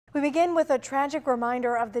We begin with a tragic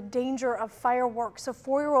reminder of the danger of fireworks. A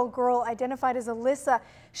 4-year-old girl identified as Alyssa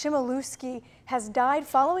Chmielewski has died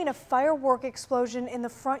following a firework explosion in the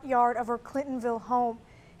front yard of her Clintonville home.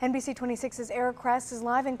 NBC 26's Eric Kress is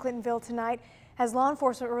live in Clintonville tonight as law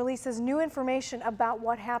enforcement releases new information about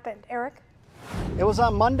what happened. Eric? It was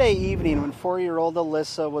on Monday evening when 4-year-old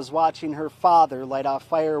Alyssa was watching her father light off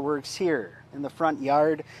fireworks here in the front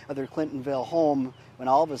yard of their Clintonville home when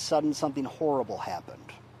all of a sudden something horrible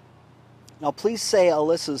happened. Now, police say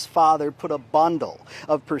Alyssa's father put a bundle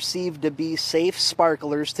of perceived to be safe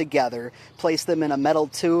sparklers together, placed them in a metal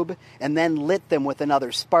tube, and then lit them with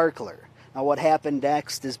another sparkler. Now, what happened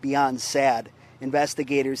next is beyond sad.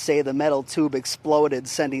 Investigators say the metal tube exploded,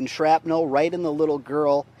 sending shrapnel right in the little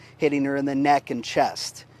girl, hitting her in the neck and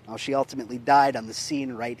chest. Now, she ultimately died on the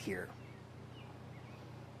scene right here.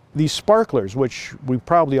 These sparklers, which we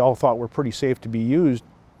probably all thought were pretty safe to be used,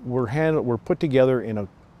 were put together in a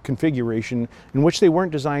configuration in which they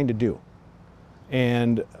weren't designed to do.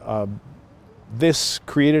 And this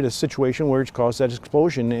created a situation where it caused that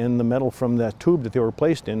explosion, and the metal from that tube that they were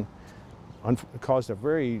placed in caused a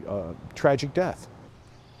very tragic death.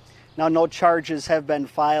 Now, no charges have been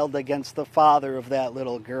filed against the father of that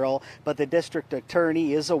little girl, but the district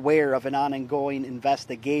attorney is aware of an ongoing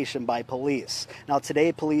investigation by police. Now,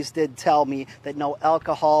 today police did tell me that no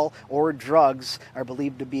alcohol or drugs are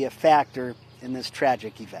believed to be a factor in this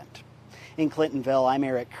tragic event. In Clintonville, I'm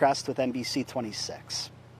Eric Kress with NBC 26.